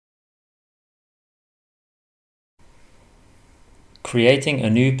Creating a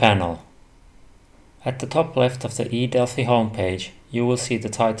new panel. At the top left of the eDelphi homepage, you will see the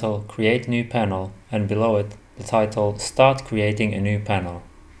title Create New Panel and below it the title Start Creating a New Panel.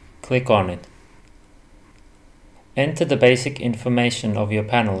 Click on it. Enter the basic information of your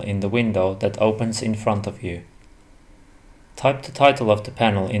panel in the window that opens in front of you. Type the title of the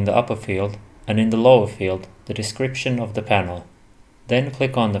panel in the upper field and in the lower field the description of the panel. Then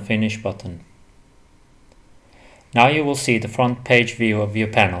click on the Finish button. Now you will see the front page view of your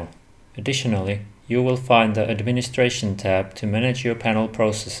panel. Additionally, you will find the Administration tab to manage your panel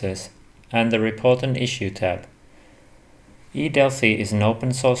processes and the Report and Issue tab. eDelphi is an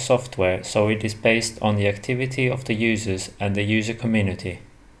open source software, so it is based on the activity of the users and the user community.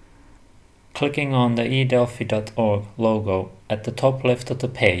 Clicking on the eDelphi.org logo at the top left of the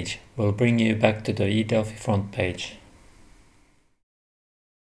page will bring you back to the eDelphi front page.